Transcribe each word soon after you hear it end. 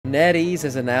NetEase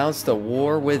has announced the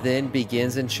war within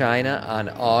begins in China on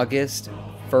August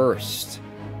 1st.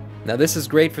 Now this is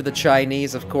great for the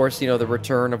Chinese, of course, you know, the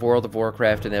return of World of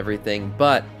Warcraft and everything,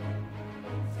 but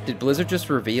did Blizzard just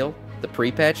reveal the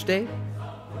pre-patch date?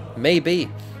 Maybe.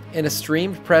 In a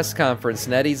streamed press conference,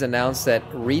 NetEase announced that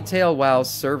Retail WoW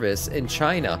service in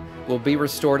China will be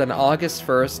restored on August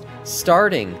 1st,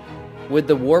 starting with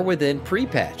the War Within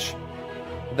pre-patch.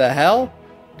 The hell?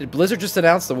 Did Blizzard just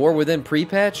announce the War Within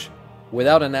pre-patch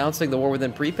without announcing the War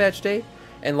Within pre-patch date?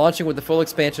 And launching with the full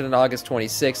expansion on August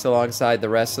 26th alongside the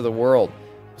rest of the world.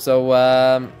 So,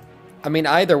 I mean,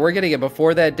 either we're getting it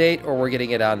before that date or we're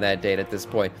getting it on that date at this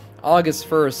point. August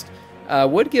 1st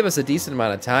would give us a decent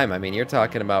amount of time. I mean, you're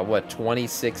talking about, what,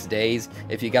 26 days?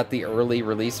 If you got the early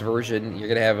release version, you're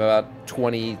going to have about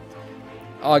 20...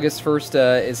 August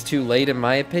 1st is too late, in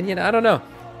my opinion. I don't know.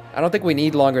 I don't think we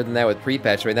need longer than that with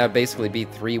pre-patch. I mean, that would basically be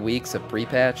 3 weeks of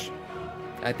pre-patch.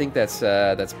 I think that's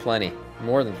plenty.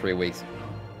 More than 3 weeks.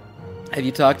 Have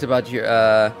you talked about your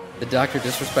the Dr.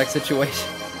 Disrespect situation?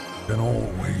 Can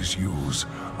always use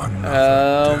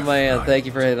another. Oh man, thank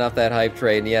you for hitting off that hype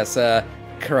train. Yes,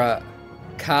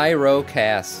 Cairo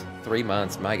Cass, 3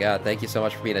 months. My God, thank you so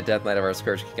much for being a Death Knight of our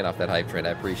Scourge, kicking off that hype train. I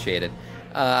appreciate it.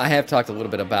 I have talked a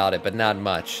little bit about it, but not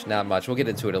much. Not much. We'll get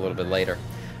into it a little bit later.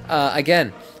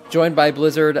 Again, joined by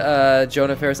Blizzard,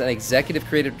 Jonah Ferris, and Executive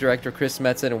Creative Director Chris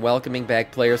Metzen, and welcoming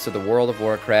back players to the World of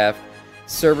Warcraft.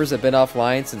 Servers have been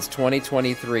offline since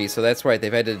 2023, so that's right.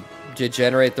 They've had to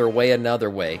degenerate their way another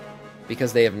way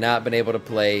because they have not been able to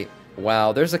play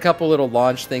WoW. There's a couple little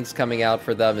launch things coming out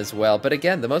for them as well. But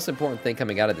again, the most important thing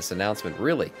coming out of this announcement,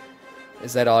 really,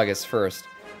 is that August 1st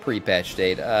pre-patch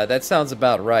date. That sounds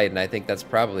about right, and I think that's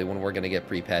probably when we're going to get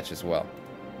pre-patch as well.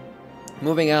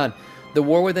 Moving on, the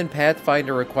War Within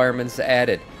Pathfinder requirements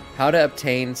added. How to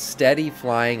obtain steady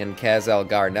flying in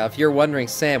Khazalgar. Now, if you're wondering,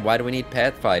 Sam, why do we need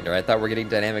Pathfinder? I thought we're getting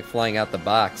dynamic flying out the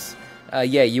box.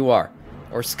 Yeah, you are.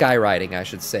 Or skywriting, I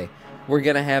should say. We're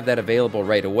going to have that available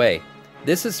right away.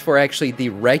 This is for actually the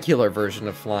regular version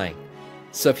of flying.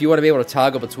 So if you want to be able to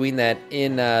toggle between that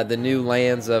in the new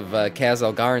lands of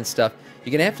Khazalgar and stuff,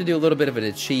 you're going to have to do a little bit of an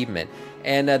achievement.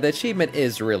 And the achievement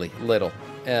is really little,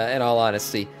 in all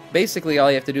honesty. Basically, all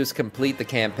you have to do is complete the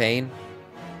campaign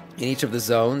in each of the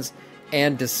zones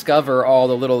and discover all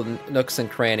the little nooks and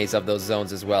crannies of those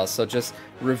zones as well. So just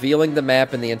revealing the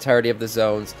map in the entirety of the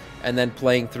zones and then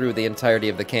playing through the entirety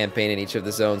of the campaign in each of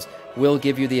the zones will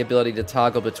give you the ability to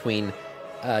toggle between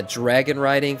dragon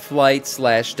riding flight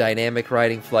 / dynamic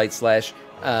riding flight /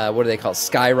 what do they call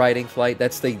sky riding flight.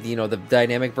 That's the the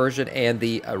dynamic version and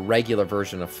the regular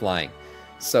version of flying.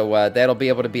 So that'll be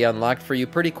able to be unlocked for you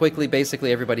pretty quickly.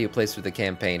 Basically, everybody who plays through the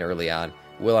campaign early on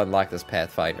will unlock this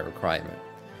Pathfinder requirement.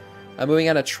 Moving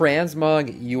on to Transmog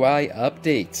UI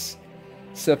updates.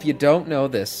 So if you don't know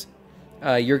this,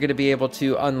 you're going to be able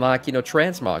to unlock,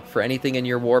 Transmog for anything in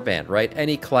your warband, right?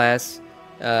 Any class,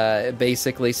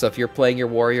 basically. So if you're playing your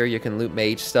warrior, you can loot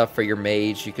mage stuff for your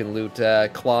mage. You can loot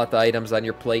cloth items on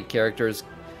your plate characters,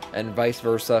 and vice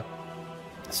versa.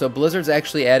 So Blizzard's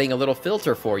actually adding a little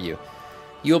filter for you.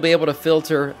 You'll be able to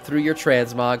filter through your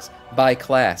transmogs by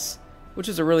class, which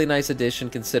is a really nice addition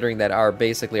considering that our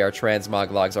transmog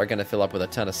logs are going to fill up with a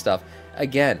ton of stuff.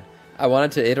 Again, I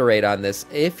wanted to iterate on this.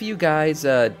 If you guys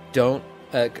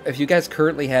if you guys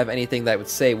currently have anything that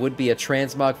would be a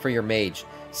transmog for your mage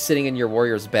sitting in your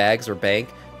warrior's bags or bank,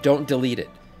 don't delete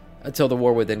it until the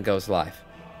War Within goes live.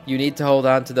 You need to hold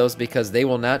on to those because they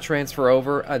will not transfer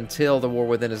over until the War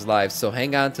Within is live. So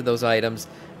hang on to those items,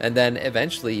 and then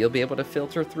eventually you'll be able to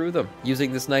filter through them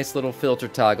using this nice little filter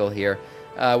toggle here,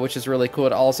 which is really cool.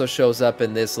 It also shows up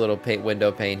in this little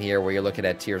window pane here where you're looking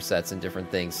at tier sets and different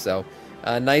things. So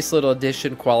a nice little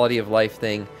addition, quality of life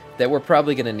thing that we're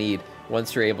probably going to need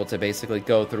once you're able to basically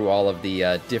go through all of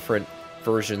the different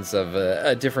versions of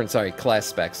class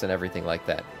specs and everything like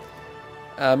that.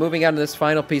 Moving on to this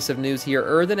final piece of news here,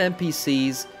 Earthen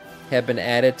NPCs have been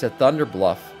added to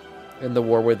Thunderbluff in the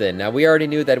War Within. Now, we already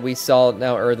knew that we saw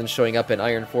now Earthen showing up in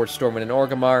Ironforge, Stormwind, and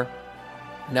Orgrimmar.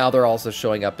 Now they're also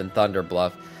showing up in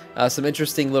Thunderbluff. Some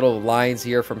interesting little lines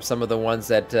here from some of the ones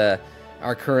that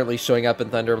are currently showing up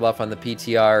in Thunderbluff on the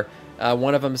PTR.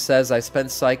 One of them says, I spent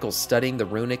cycles studying the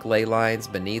runic ley lines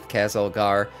beneath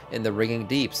Khazalgar in the ringing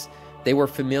deeps. They were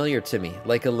familiar to me,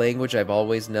 like a language I've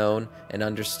always known and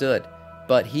understood.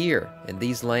 But here, in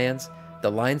these lands,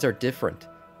 the lines are different.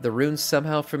 The runes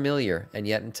somehow familiar and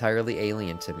yet entirely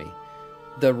alien to me.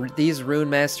 These rune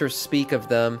masters speak of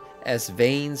them as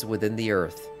veins within the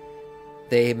earth.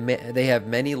 They have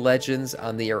many legends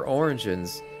on their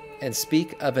origins and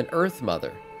speak of an earth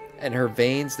mother and her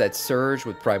veins that surge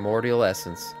with primordial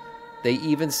essence. They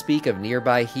even speak of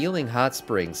nearby healing hot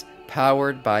springs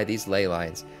powered by these ley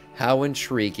lines. How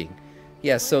intriguing.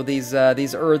 Yeah, so these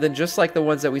Earthen, just like the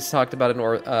ones that we talked about in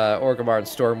Orgrimmar and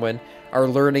Stormwind, are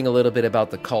learning a little bit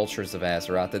about the cultures of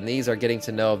Azeroth, and these are getting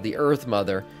to know of the Earth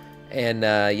Mother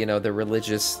and, you know, the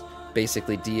religious,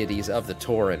 basically, deities of the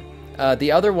Tauren.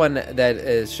 The other one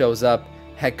that shows up,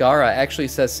 Hekara, actually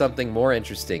says something more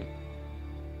interesting.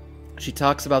 She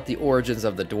talks about the origins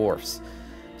of the dwarfs.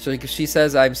 So she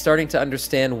says, I'm starting to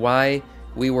understand why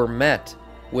we were met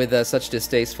with such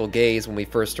distasteful gaze when we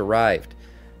first arrived.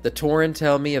 The Tauren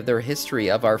tell me of their history,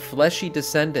 of our fleshy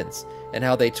descendants, and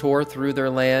how they tore through their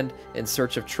land in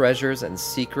search of treasures and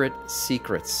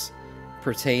secrets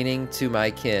pertaining to my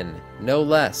kin, no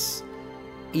less.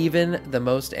 Even the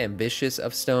most ambitious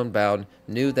of Stonebound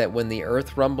knew that when the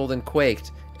earth rumbled and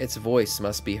quaked, its voice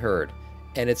must be heard,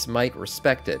 and its might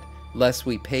respected, lest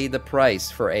we pay the price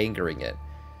for angering it.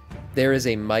 There is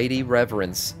a mighty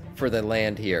reverence for the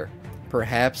land here.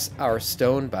 Perhaps our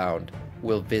Stonebound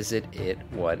will visit it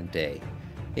one day.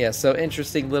 Yeah, so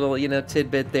interesting little, you know,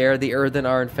 tidbit there. The Earthen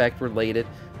are in fact related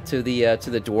to the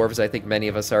dwarves. I think many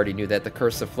of us already knew that. The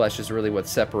Curse of Flesh is really what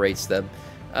separates them.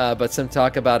 But some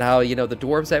talk about how, you know, the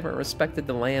dwarves haven't respected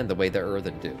the land the way the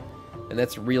Earthen do. And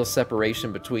that's real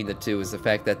separation between the two, is the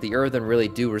fact that the Earthen really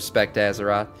do respect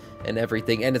Azeroth and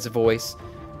everything, and its voice,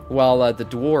 while the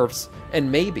dwarves,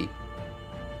 and maybe,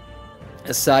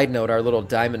 a side note, our little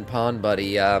Diamond Pawn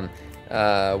buddy,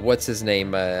 what's his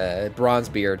name,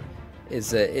 Bronzebeard,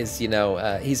 is you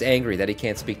know, he's angry that he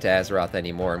can't speak to Azeroth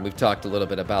anymore, and we've talked a little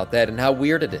bit about that, and how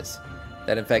weird it is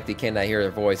that, in fact, he cannot hear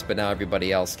their voice, but now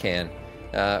everybody else can.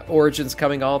 Origins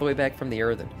coming all the way back from the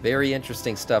Earthen. Very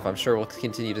interesting stuff. I'm sure we'll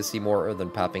continue to see more Earthen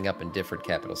popping up in different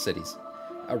capital cities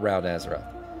around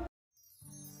Azeroth.